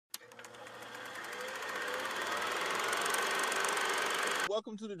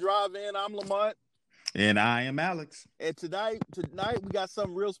Welcome to the Drive-In. I'm Lamont. And I am Alex. And tonight we got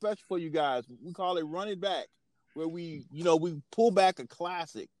something real special for you guys. We call it Run It Back, where we pull back a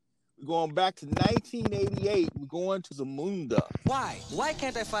classic. We're going back to 1988. We're going to Zamunda. Why? Why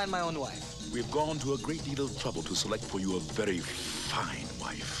can't I find my own wife? We've gone to a great deal of trouble to select for you a very fine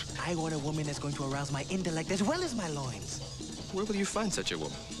wife. I want a woman that's going to arouse my intellect as well as my loins. Where will you find such a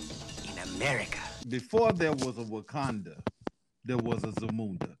woman? In America. Before there was a Wakanda, there was a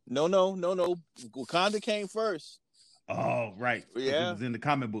Zamunda. No. Wakanda came first. Oh, right. Yeah. It was in the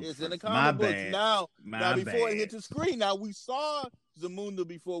comic books. It's in the comic books. Bad. Now before bad. it hit the screen, now we saw Zamunda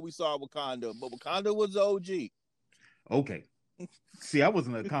before we saw Wakanda, but Wakanda was the OG. Okay. See, I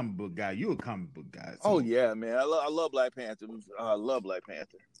wasn't a comic book guy. You a comic book guy. So. Oh yeah, man. I love Black Panther. I love Black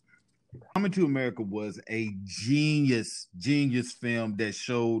Panther. Coming to America was a genius film that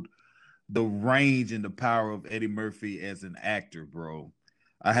showed the range and the power of Eddie Murphy as an actor, bro.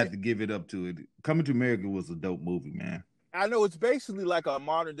 I had to give it up to it. Coming to America was a dope movie, man. I know it's basically like a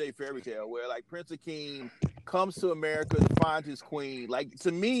modern day fairy tale where like Prince Akeem comes to America to find his queen. Like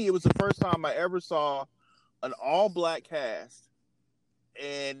to me, it was the first time I ever saw an all black cast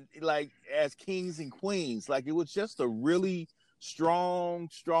and like as kings and queens. Like it was just a really strong,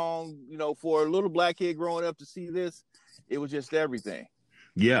 for a little black kid growing up to see this, it was just everything.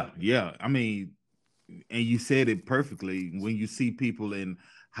 Yeah. I mean, and you said it perfectly. When you see people in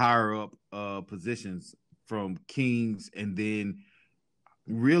higher up positions from kings and then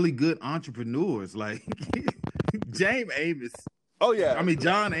really good entrepreneurs like James Amos. Oh yeah, I mean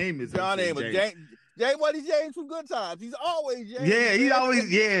John Amos. James from Good Times. He's always James. Yeah, he's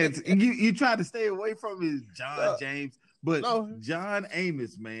always You try to stay away from his John James, but no. John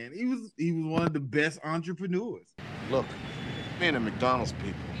Amos, man, he was one of the best entrepreneurs. Look, me and the McDonald's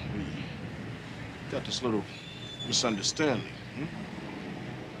people, we got this little misunderstanding.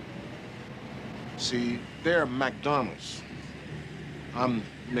 See, they're McDonald's. I'm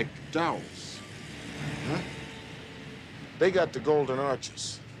McDowell's. They got the golden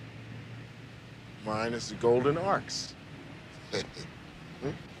arches. Mine is the golden arcs. Now,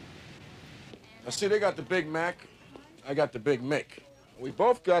 see, they got the Big Mac. I got the Big Mick. We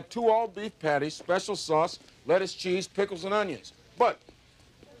both got 2 all-beef patties, special sauce, lettuce, cheese, pickles, and onions. But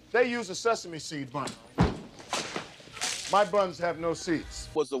they use a sesame seed bun. My buns have no seeds.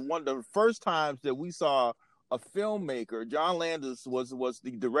 Was one of the first times that we saw a filmmaker, John Landis was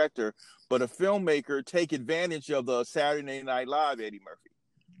the director, but a filmmaker take advantage of the Saturday Night Live Eddie Murphy.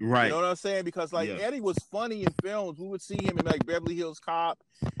 Right. You know what I'm saying? Because Eddie was funny in films. We would see him in like Beverly Hills Cop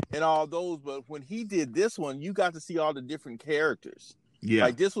and all those, but when he did this one, you got to see all the different characters. Yeah.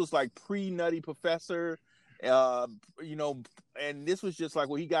 Like this was like pre-Nutty Professor. And this was just like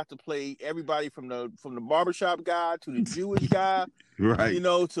he got to play everybody from the barbershop guy to the Jewish guy, right?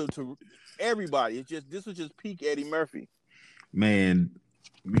 To everybody. This was just peak Eddie Murphy, man.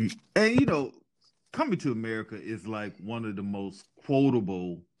 And Coming to America is like one of the most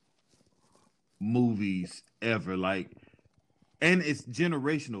quotable movies ever. Like, and it's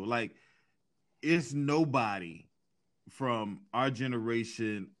generational. Like, it's nobody from our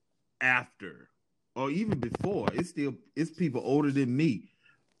generation after. Or even before, it's people older than me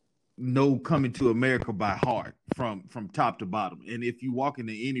know Coming to America by heart from top to bottom. And if you walk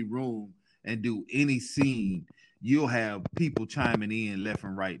into any room and do any scene, you'll have people chiming in left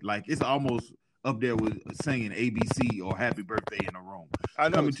and right. Like it's almost up there with singing ABC or Happy Birthday in a room. I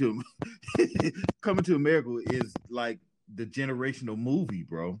know. Coming to America is like the generational movie,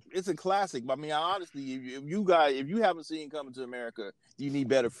 bro. It's a classic. I mean, honestly, if you haven't seen Coming to America, you need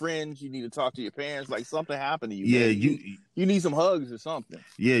better friends. You need to talk to your parents. Like something happened to you. Yeah, man. You need some hugs or something.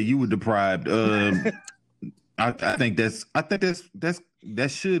 Yeah, you were deprived. I think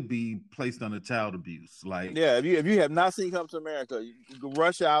that should be placed under child abuse. Like, yeah, if you have not seen Come to America, you can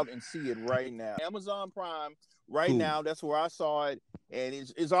rush out and see it right now. Amazon Prime now. That's where I saw it, and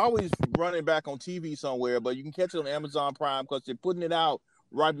it's always running back on TV somewhere. But you can catch it on Amazon Prime because they're putting it out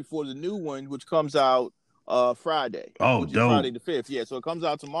right before the new one, which comes out Friday. Oh, which is Friday the 5th. Yeah, so it comes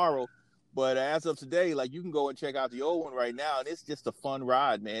out tomorrow. But as of today, like you can go and check out the old one right now, and it's just a fun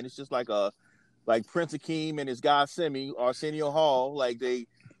ride, man. It's just like Prince Akeem and his guy Arsenio Hall, like they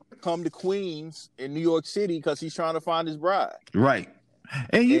come to Queens in New York City because he's trying to find his bride. Right.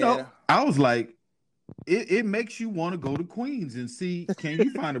 And I was like, it makes you want to go to Queens and see, can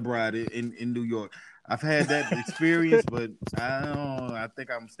you find a bride in New York? I've had that experience, but I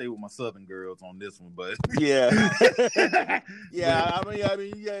think I'm gonna stay with my Southern girls on this one. But yeah, I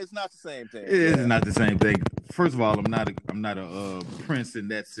mean, it's not the same thing. It's not the same thing. First of all, I'm not a prince in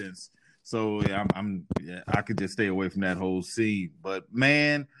that sense. So yeah, I could just stay away from that whole scene. But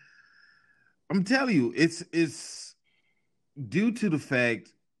man, I'm telling you, it's due to the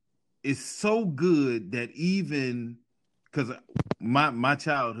fact it's so good that even because my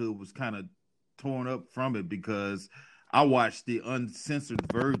childhood was kind of torn up from it because I watched the uncensored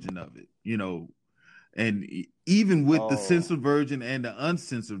version of it, and even with the censored version and the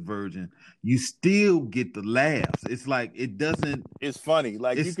uncensored version, you still get the laughs. It's like it doesn't. It's funny.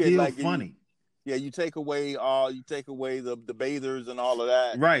 Like it's you could still like funny. you take away the bathers and all of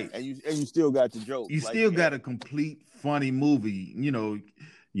that, Right? And you still got the jokes. You still got a complete funny movie.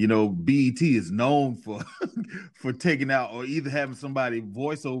 BET is known for for taking out or either having somebody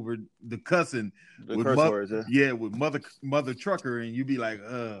voice over the cussing with curse words, with mother trucker, and you be like,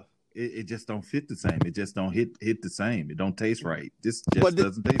 it just don't fit the same. It just don't hit the same. It don't taste right. This just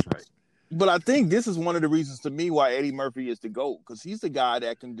doesn't taste right. But I think this is one of the reasons to me why Eddie Murphy is the GOAT, because he's the guy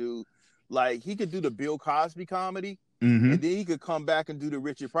that can do, like, he could do the Bill Cosby comedy, mm-hmm. and then he could come back and do the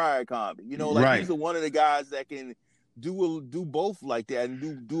Richard Pryor comedy. Right. He's one of the guys that can do both like that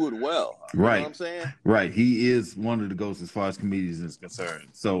and do it well. Right. You know what I'm saying? Right. He is one of the GOATs as far as comedians is concerned.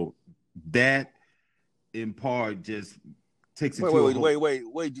 So that in part just takes it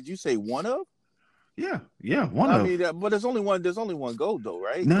wait. Did you say one of? Yeah, one of. I mean, but there's only one GOAT though,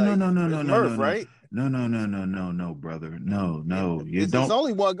 right? No, Murph, right? No, brother. No. There's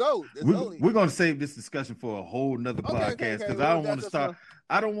only one GOAT. We're gonna save this discussion for a whole nother podcast because I don't want to start.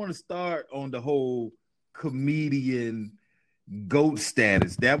 I don't want to start on the whole comedian GOAT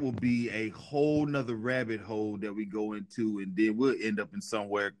status. That will be a whole nother rabbit hole that we go into, and then we'll end up in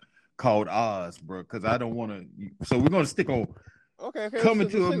somewhere called Oz, bro. Because I don't want to. So we're gonna stick on. Okay. Coming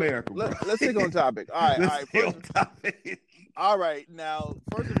to America, bro. Let's stick on topic. All right. All right. Now,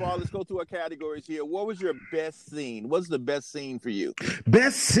 first of all, let's go through our categories here. What was your best scene? What's the best scene for you?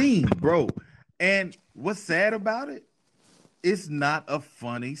 Best scene, bro. And what's sad about it? It's not a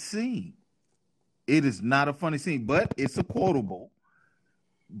funny scene. It is not a funny scene, but it's a quotable.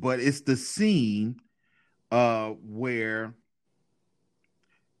 But it's the scene where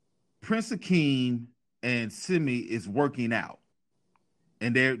Prince Akeem and Simi is working out.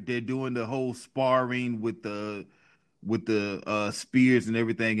 And they're doing the whole sparring with the spears and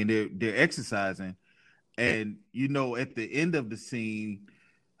everything, and they're exercising. And at the end of the scene,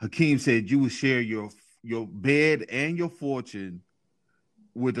 Hakeem said you would share your bed and your fortune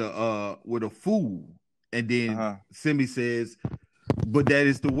with a fool. And then Simi says, but that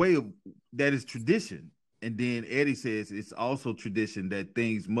is tradition. And then Eddie says it's also tradition that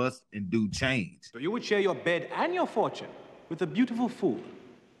things must and do change. So you would share your bed and your fortune with a beautiful fool.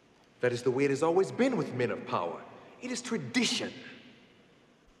 That is the way it has always been with men of power. It is tradition.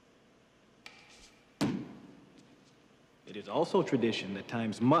 It is also tradition that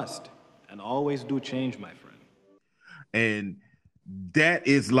times must and always do change, my friend. And that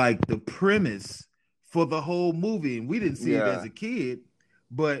is like the premise for the whole movie. And we didn't see it as a kid,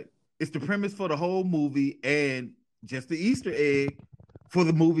 but it's the premise for the whole movie and just the Easter egg for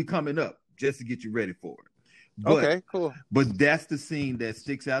the movie coming up, just to get you ready for it. But, okay, cool. But that's the scene that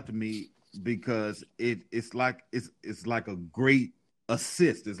sticks out to me because it's like a great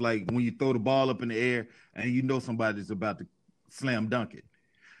assist. It's like when you throw the ball up in the air and somebody's about to slam dunk it.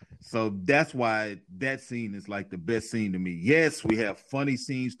 So that's why that scene is like the best scene to me. Yes, we have funny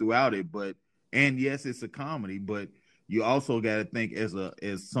scenes throughout it, and yes, it's a comedy, but you also got to think as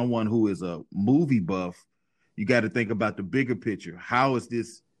someone who is a movie buff, you got to think about the bigger picture. How is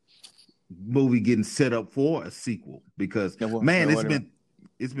this movie getting set up for a sequel? Because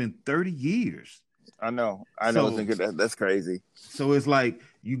it's been 30 years. I know. That's crazy. So it's like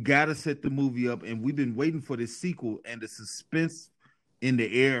you got to set the movie up, and we've been waiting for this sequel, and the suspense in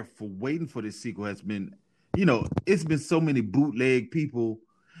the air for waiting for this sequel has been, it's been so many bootleg people.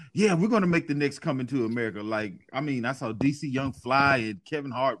 Yeah, we're gonna make the next Coming to America. Like, I saw DC Young Fly and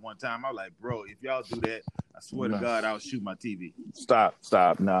Kevin Hart one time. I was like, bro, if y'all do that, I swear to God, I'll shoot my TV. Stop.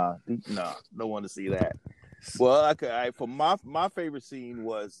 Nah, don't want to see that. Well, for my favorite scene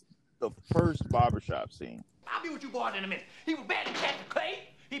was the first barbershop scene. I'll be with you boys in a minute. He was bad in Captain Clay.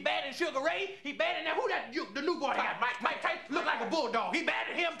 He bad in Sugar Ray. He bad in the new boy they got. Mike Tyson look like a bulldog. He bad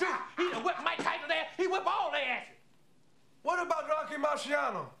at him too. He done whipped Mike Tyson there. He whipped all their asses. What about Rocky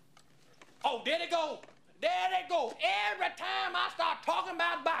Marciano? Oh, there they go. Every time I start talking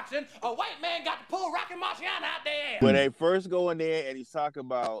about boxing, a white man got to pull Rocky Marciano out there. When they first go in there and he's talking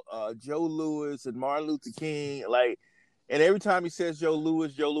about Joe Louis and Martin Luther King, and every time he says Joe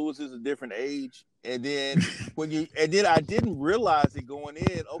Louis is a different age. And then I didn't realize it going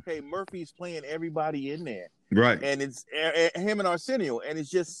in. Okay, Murphy's playing everybody in there. Right. And it's him and Arsenio, and it's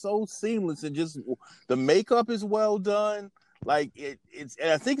just so seamless, and just the makeup is well done. Like it's,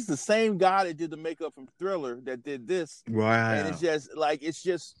 and I think it's the same guy that did the makeup from Thriller that did this. Wow. And it's just like it's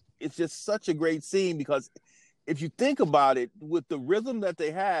just such a great scene, because if you think about it, with the rhythm that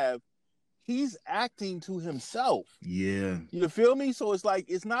they have, he's acting to himself. Yeah. You feel me? So it's like,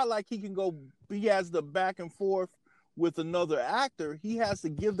 it's not like he has the back and forth with another actor. He has to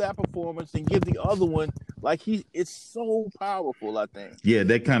give that performance and give the other one, like, it's so powerful, I think. Yeah,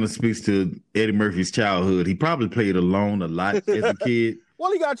 that kind of speaks to Eddie Murphy's childhood. He probably played alone a lot as a kid.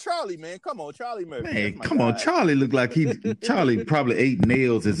 Well, he got Charlie, man. Come on, Charlie Murphy. Man, come on. Charlie looked like Charlie probably ate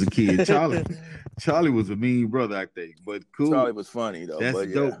nails as a kid. Charlie was a mean brother, I think. But cool. Charlie was funny, though. That's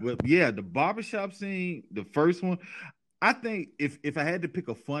but dope. But yeah, the barbershop scene, the first one, I think if I had to pick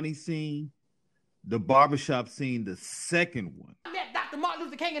a funny scene, the barbershop scene, the second one. I met Dr. Martin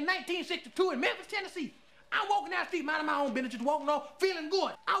Luther King in 1962 in Memphis, Tennessee. I'm walking down the street, minding my own business, just walking on, feeling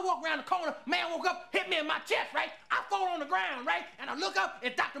good. I walk around the corner, man woke up, hit me in my chest, right? I fall on the ground, right? And I look up,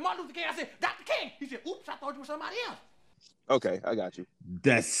 it's Dr. Martin Luther King. I said, Dr. King. He said, oops, I thought you were somebody else. Okay, I got you.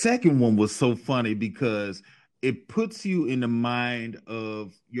 That second one was so funny because it puts you in the mind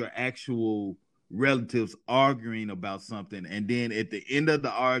of your actual relatives arguing about something. And then at the end of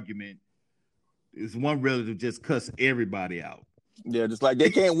the argument, is one relative just cuss everybody out. Yeah, just like they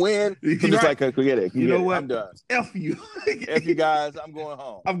can't win. So just Right. like, forget it. You know what? I'm done. F you. F you guys. I'm going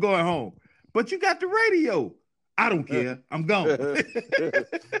home. I'm going home. But you got the radio. I don't care. I'm gone.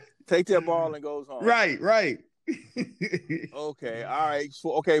 Take that ball and goes home. Right. Okay. All right.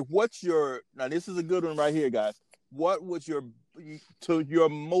 So, okay. Now this is a good one right here, guys. What was your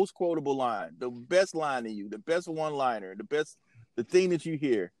most quotable line? The best line to you, the best one-liner, the thing that you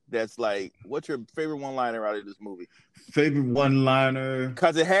hear that's like, what's your favorite one-liner out of this movie? Favorite one-liner?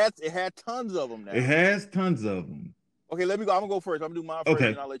 Because it had tons of them now. It has tons of them. Okay, let me go. I'm gonna go first. I'm gonna do mine first, Okay.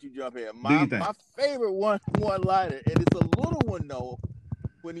 and I'll let you jump in. Do you think? My favorite one-liner, and it's a little one though,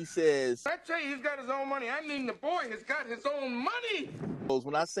 when he says, I tell you, he's got his own money. I mean, the boy has got his own money.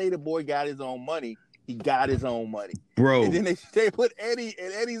 when I say the boy got his own money, he got his own money. Bro. And then they put Eddie,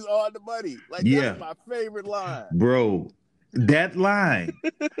 and Eddie's on the money. Like, Yeah. that's my favorite line. Bro, that line,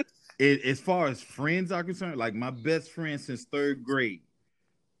 as far as friends are concerned, like my best friend since third grade,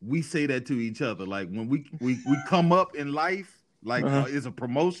 we say that to each other. Like when we come up in life, like it's a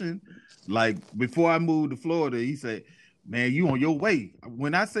promotion. Like before I moved to Florida, he said, man, you on your way.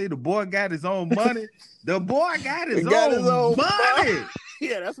 When I say the boy got his own money, the boy got his own money.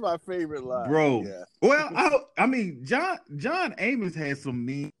 Yeah, that's my favorite line. Bro. Yeah. Well, I mean, John Amos had some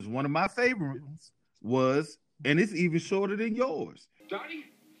memes. One of my favorites was, and it's even shorter than yours. Dottie,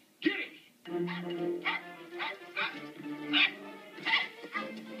 get it.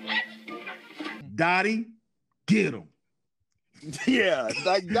 Dottie, get him. Yeah,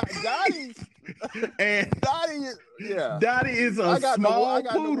 like Dottie. And Dottie, yeah. Dottie is a small the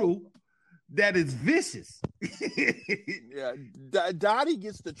poodle that is vicious. Yeah, Dottie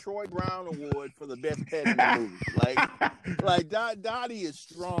gets the Troy Brown Award for the best pet in the movie. Like Dottie is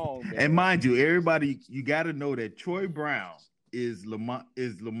strong, man. And mind you, everybody, you got to know that Troy Brown is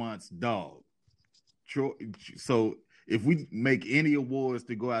Lamont's dog. So if we make any awards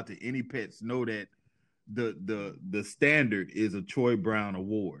to go out to any pets, know that the standard is a Troy Brown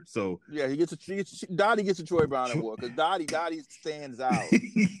Award. So yeah, Dottie gets a Troy Brown Award because Dottie stands out.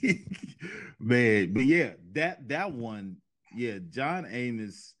 Man, but yeah, that one, yeah, John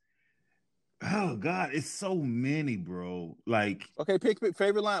Amos. Oh God, it's so many, bro. Like, okay, pick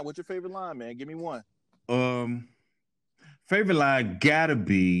favorite line. What's your favorite line, man? Give me one. Favorite line gotta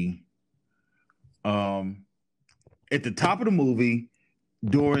be at the top of the movie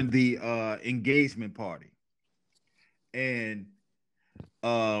during the engagement party, and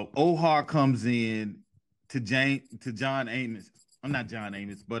O'Hare comes in to John Amos. I'm not John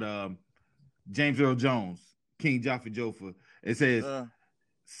Amos, but James Earl Jones, King Joffrey Joffer. It says,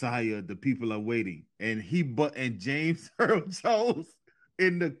 "Sire, the people are waiting," and James Earl Jones,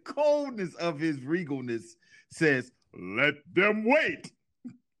 in the coldness of his regalness, says, "Let them wait.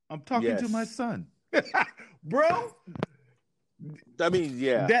 I'm talking to my son." Bro, I mean,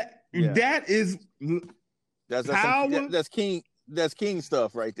 yeah. That is power. That's King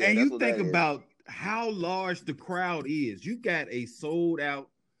stuff right there. And that's you think about how large the crowd is. You got a sold out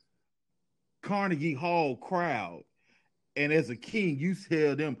Carnegie Hall crowd, and as a king, you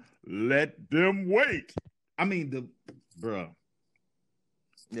tell them, "Let them wait." I mean, bro.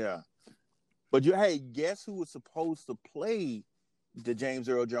 Yeah. But hey, guess who was supposed to play the James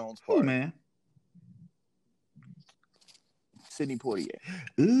Earl Jones part? Who, man? Sidney Poitier.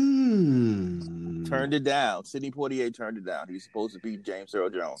 Ooh. Turned it down. Sidney Poitier turned it down. He was supposed to be James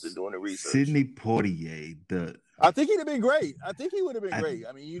Earl Jones and doing the research. Sidney Poitier. I think he'd have been great. I think he would have been great.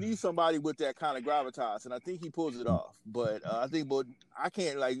 I mean, you need somebody with that kind of gravitas, and I think he pulls it off. But I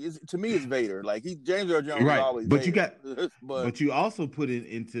can't to me, it's Vader. Like James Earl Jones is always but Vader. but you also put it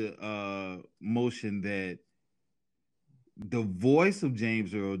into motion that the voice of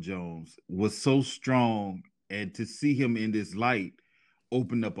James Earl Jones was so strong, and to see him in this light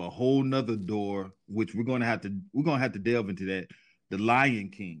opened up a whole nother door, which we're gonna have to delve into that, the Lion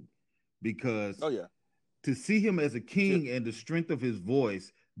King, because to see him as a king and the strength of his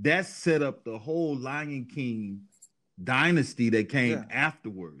voice, that set up the whole Lion King dynasty that came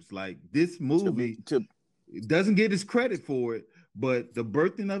afterwards. Like this movie doesn't get his credit for it, but the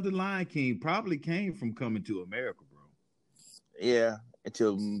birthing of the Lion King probably came from Coming to America, bro. Yeah,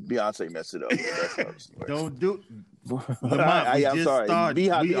 until Beyonce messed it up. Don't do. I'm sorry. Started.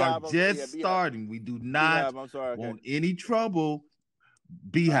 We are just starting. We do not want any trouble.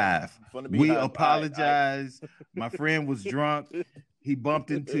 Beehive. We apologize. My friend was drunk. He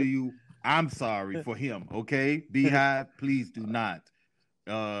bumped into you. I'm sorry for him. Okay, Beehive, please do not.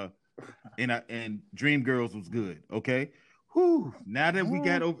 And Dreamgirls was good. Okay. Whew. Now that we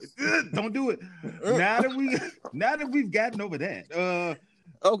got over, don't do it. Now that we've gotten over that.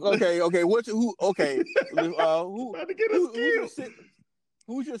 Okay.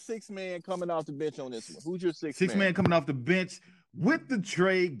 Who's your sixth man coming off the bench on this one? Who's your sixth man coming off the bench with the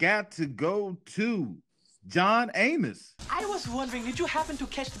trade? Got to go to John Amos. I was wondering, did you happen to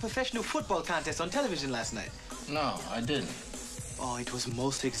catch the professional football contest on television last night? No, I didn't. Oh, it was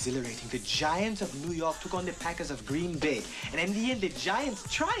most exhilarating. The Giants of New York took on the Packers of Green Bay. And in the end, the Giants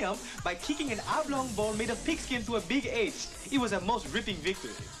triumphed by kicking an oblong ball made of pigskin to a big H. It was a most ripping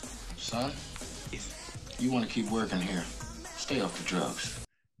victory. Son, you want to keep working here. Stay off the drugs.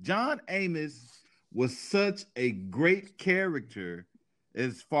 John Amos was such a great character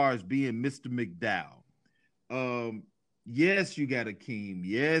as far as being Mr. McDowell. Yes, you got Akeem.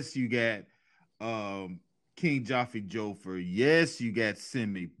 Yes, you got King Joffrey Joffrey. Yes, you got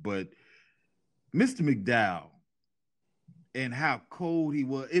Simi, but Mr. McDowell and how cold he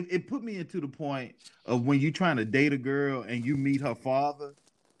was, it put me into the point of when you're trying to date a girl and you meet her father.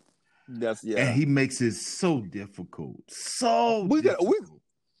 And he makes it so difficult. We could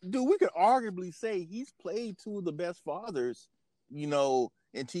arguably say he's played two of the best fathers,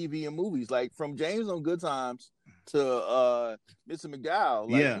 in TV and movies, like from James on Good Times to Mr. McDowell.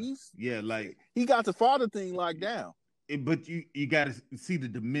 He got the father thing locked down. But you got to see the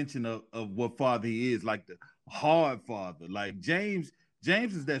dimension of what father he is, like the hard father. Like James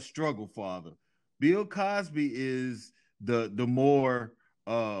is that struggle father. Bill Cosby is the more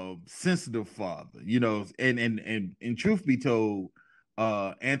sensitive father, and truth be told,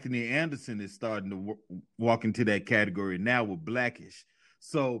 Anthony Anderson is starting to walk into that category now with Blackish.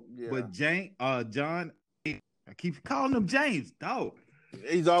 So, but John, I keep calling him James, dog.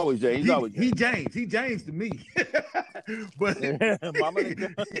 He's always James. He James to me.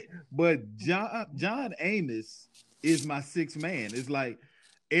 but John Amos is my sixth man. It's like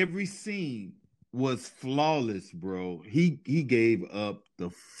every scene was flawless, bro. He gave up the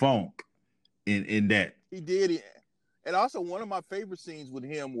funk in that. He did. And also one of my favorite scenes with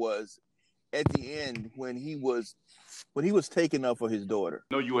him was at the end when he was taking up for his daughter.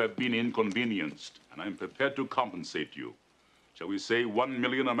 No, you have been inconvenienced, and I'm prepared to compensate you. Shall we say 1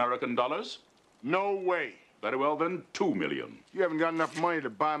 million American dollars? No way. Very well then, 2 million. You haven't got enough money to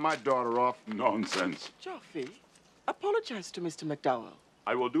buy my daughter off. Nonsense. Joffrey, apologize to Mr. McDowell.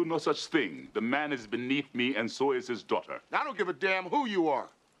 I will do no such thing. The man is beneath me, and so is his daughter. I don't give a damn who you are.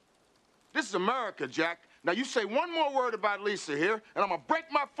 This is America, Jack. Now, you say one more word about Lisa here, and I'm going to break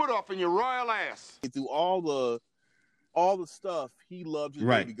my foot off in your royal ass. Through all the stuff, he loved his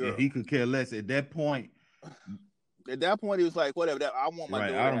baby girl. And he could care less at that point. At that point, he was like, whatever, I want my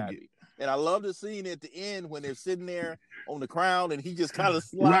daughter happy. And I love the scene at the end when they're sitting there on the crown, and he just kind of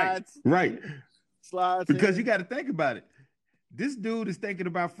slides. Right. Slides because in. You got to think about it. This dude is thinking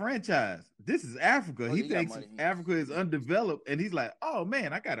about franchise. This is Africa. He thinks Africa is undeveloped, and he's like, "Oh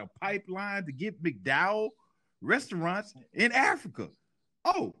man, I got a pipeline to get McDowell restaurants in Africa.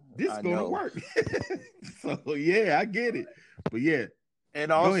 Oh, this is gonna work." So yeah, I get it. But yeah,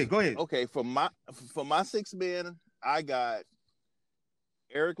 and also, go ahead. Okay, for my six men, I got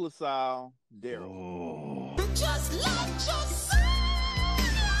Eric LaSalle, Daryl. Oh. Just like yourself.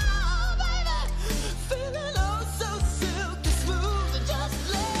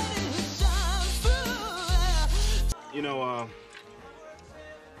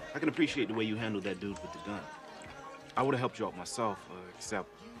 I can appreciate the way you handled that dude with the gun. I would have helped you out myself, except,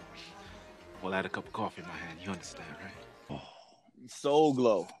 well, I had a cup of coffee in my hand. You understand, right? Soul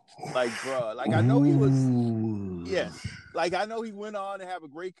Glow. Like, bruh. Like, I know he was... Yes. Like, I know he went on to have a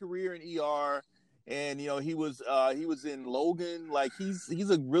great career in ER. And, you know, he was in Logan. Like,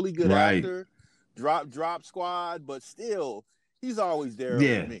 he's a really good actor. Drop Squad. But still, he's always Daryl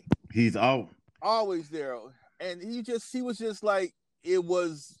to me. He's always Daryl. And he was just like...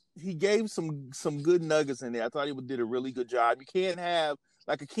 He gave some good nuggets in there. I thought he did a really good job. You can't have...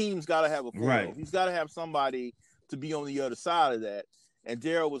 Like, Akeem's got to have a foil. Right. He's got to have somebody to be on the other side of that. And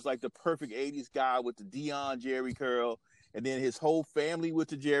Daryl was like the perfect 80s guy with the Dion Jerry curl, and then his whole family with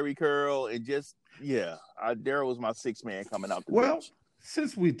the Jerry curl, and just, Daryl was my sixth man coming out the bench.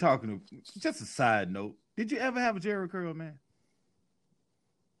 Since we're talking, just a side note, did you ever have a Jerry curl, man?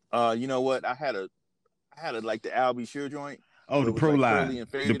 You know what? I had a like the Albie Shear joint. Oh, the Pro line,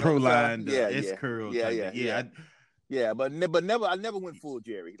 the Pro line, the S curl. But never, I never went full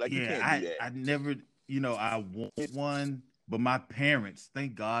Jerry. Like, you can't do that. I never, I wanted one, but my parents,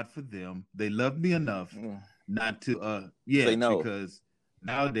 thank God for them, they loved me enough not to, say no. Because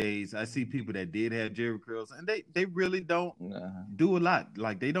nowadays I see people that did have Jerry curls, and they really don't do a lot.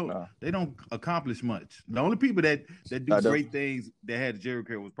 Like, they don't accomplish much. The only people that do great things that had a Jerry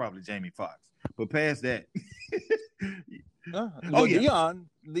curl was probably Jamie Foxx. But past that, Dion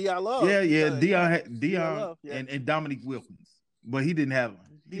love. Dion and Dominique Wilkins, but he didn't have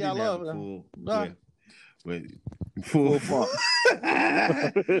a full. But full funk.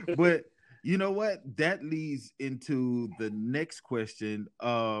 But you know what? That leads into the next question.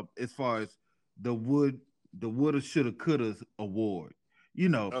 As far as the woulda, shoulda, coulda award,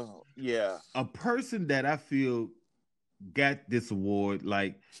 a person that I feel got this award,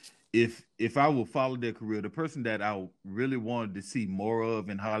 like if I would follow their career, the person that I really wanted to see more of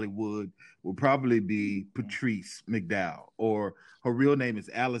in Hollywood would probably be Patrice McDowell, or her real name is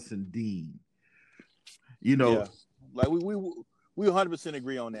Allison Dean. Like we 100%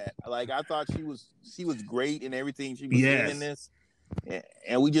 agree on that. Like, I thought she was great in everything she was doing in this,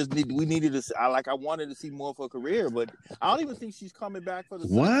 and we needed to. I wanted to see more of her career, but I don't even think she's coming back for the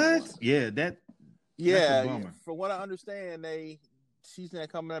second one. That's a bummer. From what I understand, she's not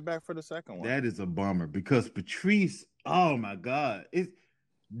coming back for the second one. That is a bummer, because Patrice, oh my God,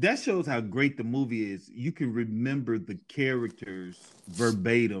 that shows how great the movie is. You can remember the characters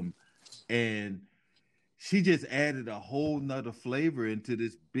verbatim, and she just added a whole nother flavor into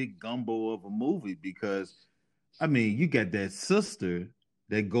this big gumbo of a movie, because, I mean, you got that sister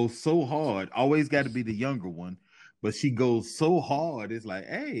that goes so hard, always got to be the younger one, but she goes so hard, it's like,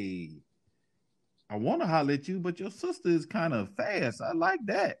 hey, I want to holler at you, but your sister is kind of fast. I like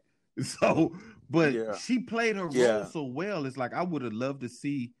that. So, but she played her role so well. It's like, I would have loved to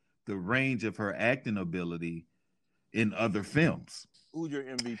see the range of her acting ability in other films. Who's your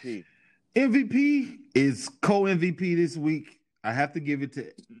MVP? MVP is co-MVP this week. I have to give it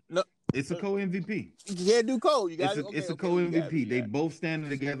to... No. It's a co-MVP. You can't do co. It's a co-MVP. They both standing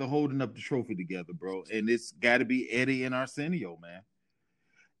together, holding up the trophy together, bro. And it's got to be Eddie and Arsenio, man.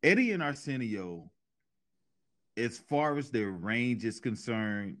 Eddie and Arsenio, as far as their range is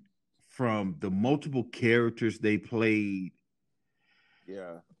concerned, from the multiple characters they played,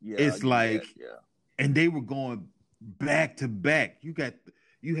 it's like, and they were going back to back. You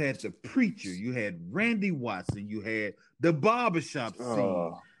had the preacher, you had Randy Watson, you had the barbershop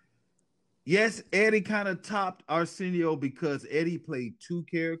scene. Yes, Eddie kind of topped Arsenio because Eddie played two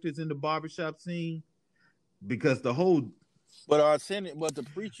characters in the barbershop scene, because the whole... But the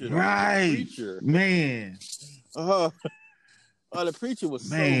preacher, right? The preacher, man. The preacher was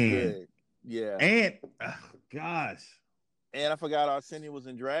so good. Yeah, and gosh, and I forgot Arsenio was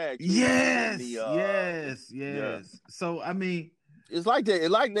in drag. Too. Yes. Yeah. So I mean, it's like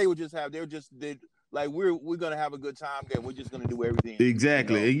they would just have. Like, we're gonna have a good time there. We're just gonna do everything.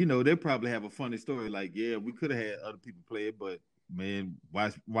 Exactly, and they'll probably have a funny story. Like, we could have had other people play it, but man,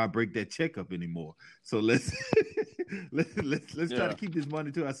 why break that check up anymore? So let's try to keep this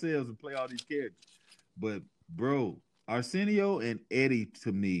money to ourselves and play all these characters. But bro, Arsenio and Eddie,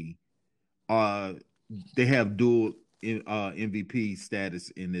 to me, they have dual MVP status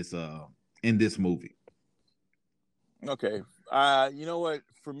in this movie. Okay, you know what?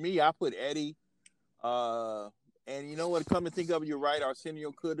 For me, I put Eddie. And you know what? Come to think of it, you're right.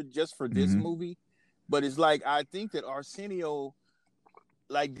 Arsenio could have just for this movie, but it's like, I think that Arsenio,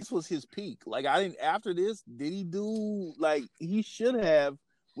 like, this was his peak. Like, after this, did he do, like, he should have,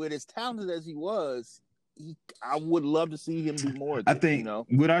 with as talented as he was, I would love to see him do more. I think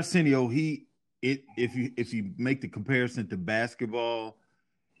with Arsenio, if you make the comparison to basketball,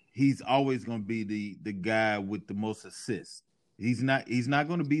 he's always going to be the guy with the most assists. He's not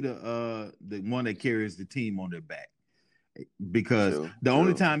going to be the one that carries the team on their back, because the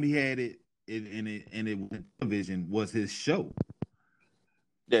only time he had it in television was his show.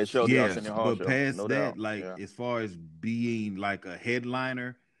 That show, the Arsenio Hall but show. past No that, doubt. as far as being like a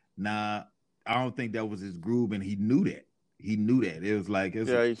headliner, I don't think that was his groove, and he knew that. He knew that. It was like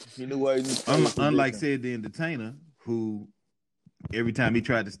he knew what he was unlike Sid the Entertainer, who every time he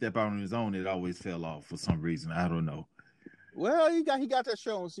tried to step out on his own, it always fell off for some reason. I don't know. Well, he got that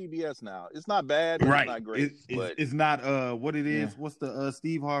show on CBS now. It's not bad, but it's not great. It's not what it is. Yeah. What's the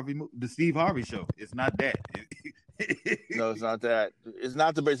Steve Harvey show? It's not that. No, it's not that. It's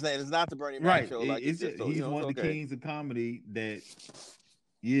not the Bernie Mac show. Like he's one of the kings of comedy that.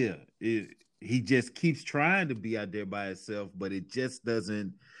 Yeah, he just keeps trying to be out there by himself, but it just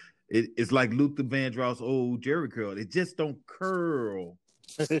doesn't. It's like Luther Vandross' old Jerry curl. It just don't curl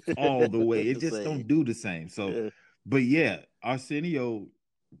all the way. It just don't do the same. So, but yeah, Arsenio,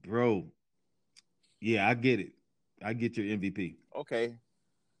 bro. Yeah, I get it. I get your MVP. Okay.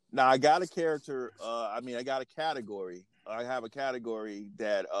 Now I got a character. I got a category. I have a category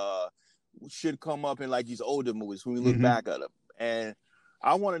that should come up in like these older movies when we look back at them. And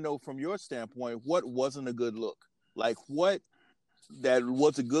I want to know from your standpoint, what wasn't a good look? Like what that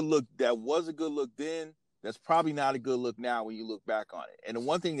was a good look then, that's probably not a good look now when you look back on it. And the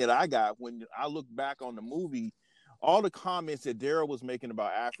one thing that I got when I look back on the movie, all the comments that Daryl was making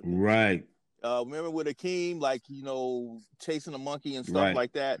about Africa. Right. Remember with Akeem, like, chasing a monkey and stuff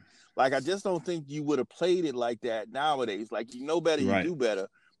like that. Like, I just don't think you would have played it like that nowadays. Like, you know better, you do better.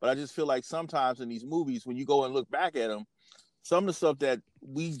 But I just feel like sometimes in these movies, when you go and look back at them, some of the stuff that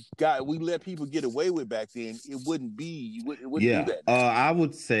we let people get away with back then, it wouldn't do that. I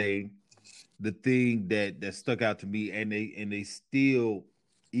would say the thing that stuck out to me, and they still,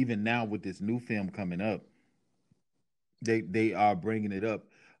 even now with this new film coming up, they are bringing it up.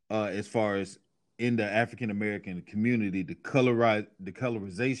 As far as in the African American community, the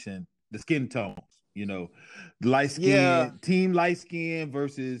colorization, the skin tones, light skin, team light skin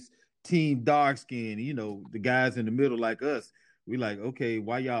versus team dark skin. The guys in the middle like us, we like, okay,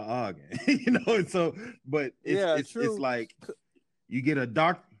 why y'all arguing? So, but it's like you get a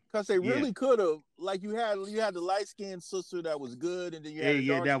dark. Because they really could have, like you had the light skinned sister that was good, and then you had a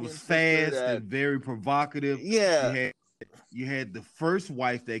dark that was fast and very provocative. Yeah. You had the first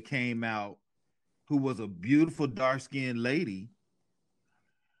wife that came out, who was a beautiful dark-skinned lady.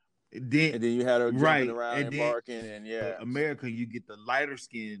 And then you had her jumping around and barking, and America, you get the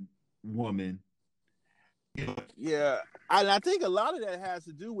lighter-skinned woman. Yeah, I think a lot of that has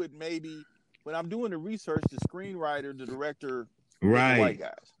to do with maybe when I'm doing the research, the screenwriter, the director, the white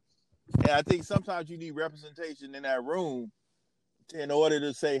guys, and I think sometimes you need representation in that room in order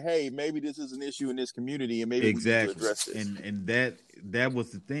to say, hey, maybe this is an issue in this community, and maybe we need to address this. And that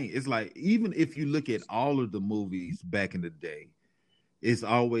was the thing. It's like, even if you look at all of the movies back in the day, it's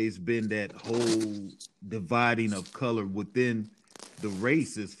always been that whole dividing of color within the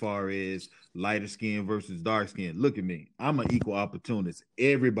race, as far as lighter skin versus dark skin. Look at me. I'm an equal opportunist.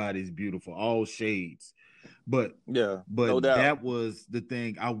 Everybody's beautiful, all shades. But no doubt, that was the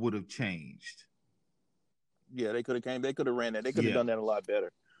thing I would have changed. Yeah, they could have ran that. They could have done that a lot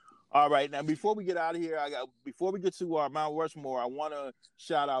better. All right, now before we get out of here, before we get to our Mount Rushmore, I want to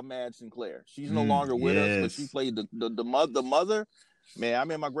shout out Madge Sinclair. She's no longer with us, but she played the mother. Man, I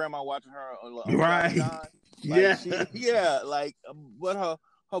remember my grandma watching her on right. But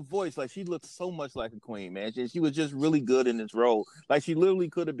her voice, like, she looked so much like a queen, man. She was just really good in this role. Like, she literally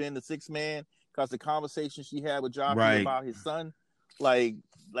could have been the sixth man, because the conversation she had with Joffrey about his son, like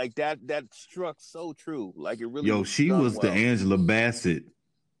that struck so true. Like, it really she was the Angela Bassett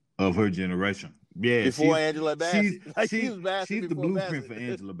of her generation. Yeah, before Angela Bassett. She's the blueprint for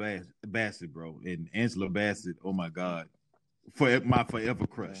Angela Bassett, bro. And Angela Bassett, oh my God, my forever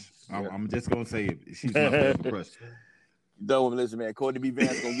crush. I'm just gonna say it. She's my forever crush. Don't listen, man. Courtney B.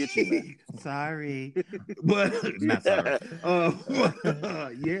 Vance gonna get you, man. Sorry, but not sorry.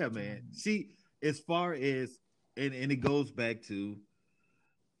 Yeah, man. She, as far as and it goes back to,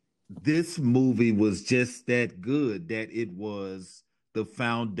 this movie was just that good that it was the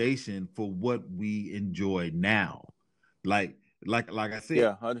foundation for what we enjoy now. Like I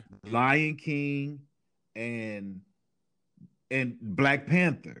said, Lion King and Black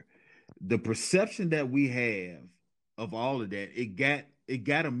Panther. The perception that we have of all of that, it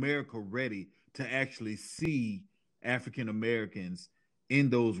got America ready to actually see African Americans in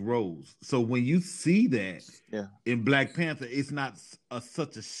those roles. So when you see that in Black Panther, it's not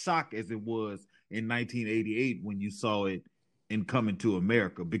such a shock as it was in 1988 when you saw it in Coming to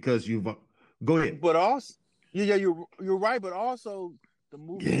America because you've go ahead. But also, you're right. But also, the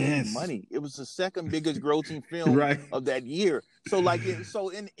movie made money. It was the second biggest grossing film of that year. So like,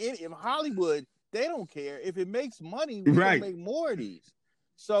 in Hollywood, they don't care if it makes money. We're gonna make more of these.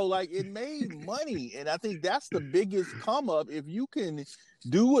 So like, it made money, and I think that's the biggest come up. If you can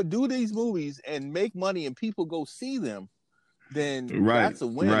do these movies and make money, and people go see them, then that's a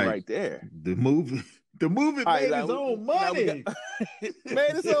win right there. The movie made its own money.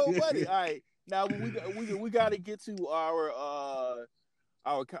 Made its own money. All right, now we got to get to our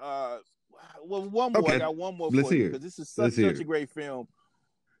one more. Okay. I got one more Let's for you hear it. because this is such a great film.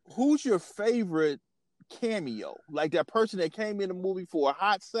 Who's your favorite cameo? Like that person that came in the movie for a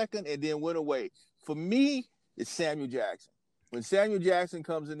hot second and then went away. For me, it's Samuel Jackson. When Samuel Jackson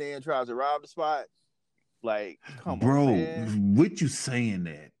comes in there and tries to rob the spot, like, come on, man. What you saying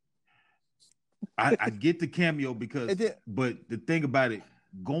that? I get the cameo because, but the thing about it,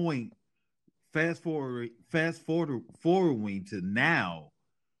 going fast forwarding to now,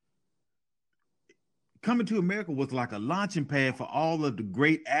 Coming to America was like a launching pad for all of the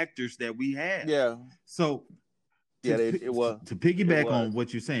great actors that we had. Yeah. So, it was. To piggyback on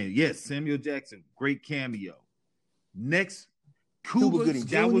what you're saying, yes, Samuel Jackson, great cameo. Next, Cuba Gooding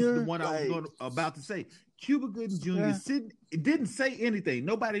Jr. That was the one I was about to say. Cuba Gooding Jr. It didn't say anything.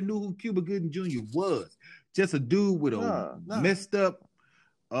 Nobody knew who Cuba Gooding Jr. was. Just a dude with a messed up.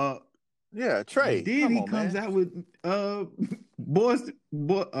 Trey. Then he comes out with boys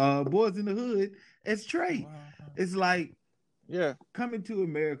in the Hood as Trey. It's like, Coming to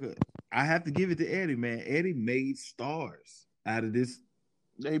America. I have to give it to Eddie, man. Eddie made stars out of this.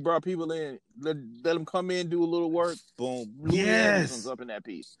 He brought people in, let them come in, do a little work. Boom. Yes, up in that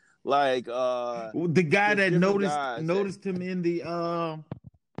piece. Like the guy that noticed him in the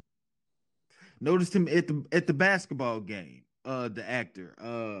noticed him at the basketball game. The actor.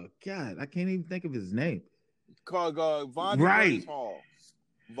 God, I can't even think of his name. Called Von Hall.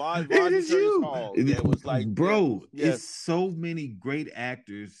 Von Hall. That was like, bro. It's so many great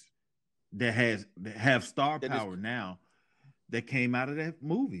actors that have star power now that came out of that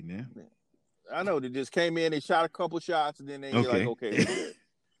movie, man. I know they just came in, they shot a couple shots, and then they like, okay.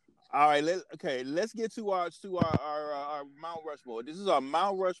 All right, let's get to our Mount Rushmore. This is our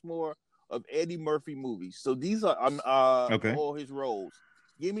Mount Rushmore of Eddie Murphy movies. So these are all his roles.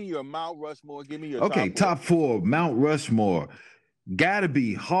 Give me your Mount Rushmore. Give me your top four. Mount Rushmore. Gotta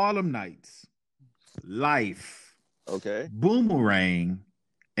be Harlem Nights, Life, Boomerang,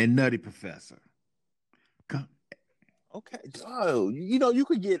 and Nutty Professor. Okay, you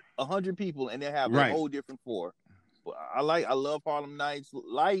could get 100 people and they have a whole different four. I love Harlem Nights.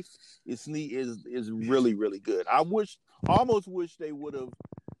 Life is really, really good. I almost wish they would have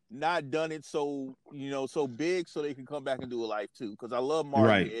not done it so big so they can come back and do a Life too. Because I love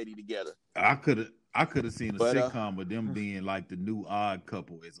Martin and Eddie together. I could have seen a sitcom with them being like the new Odd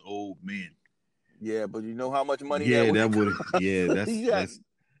Couple as old men. Yeah, but you know how much money that would have.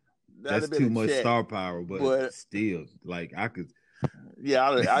 That's too much star power, but still, like I could. Yeah,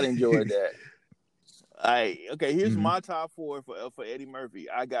 I'd enjoy that. Here's my top four for Eddie Murphy.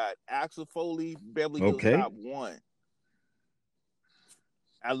 I got Axel Foley, Beverly Hills Cop 1.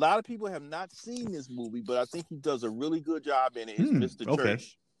 A lot of people have not seen this movie, but I think he does a really good job in it. It's Mr.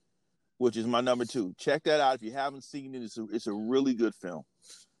 Church, which is my number 2. Check that out if you haven't seen it. It's a really good film.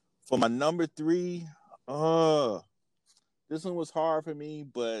 For my number 3, this one was hard for me,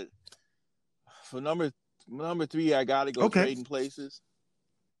 but for number 3, I gotta go Trading Places.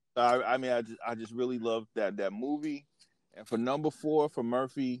 I just really love that movie. And for number 4 for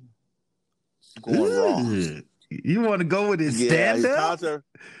Murphy, Going Wrong. You want to go with his stand up?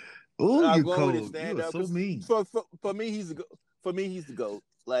 Oh, you cold. You are so mean. For me, he's the GOAT.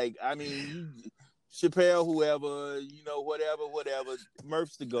 Like, I mean, Chappelle, whoever, whatever.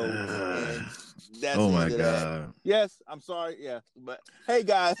 Murph's the GOAT. And that's my God. That. Yes, I'm sorry. Yeah. But hey,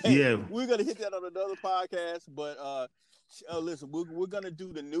 guys, we're going to hit that on another podcast. But listen, we're going to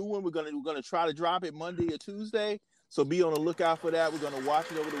do the new one. We're going to try to drop it Monday or Tuesday. So be on the lookout for that. We're going to watch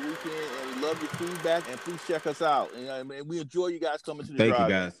it over the weekend. And we love your feedback. And please check us out. And we enjoy you guys coming to the drive. Thank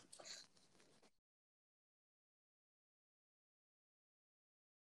you, guys.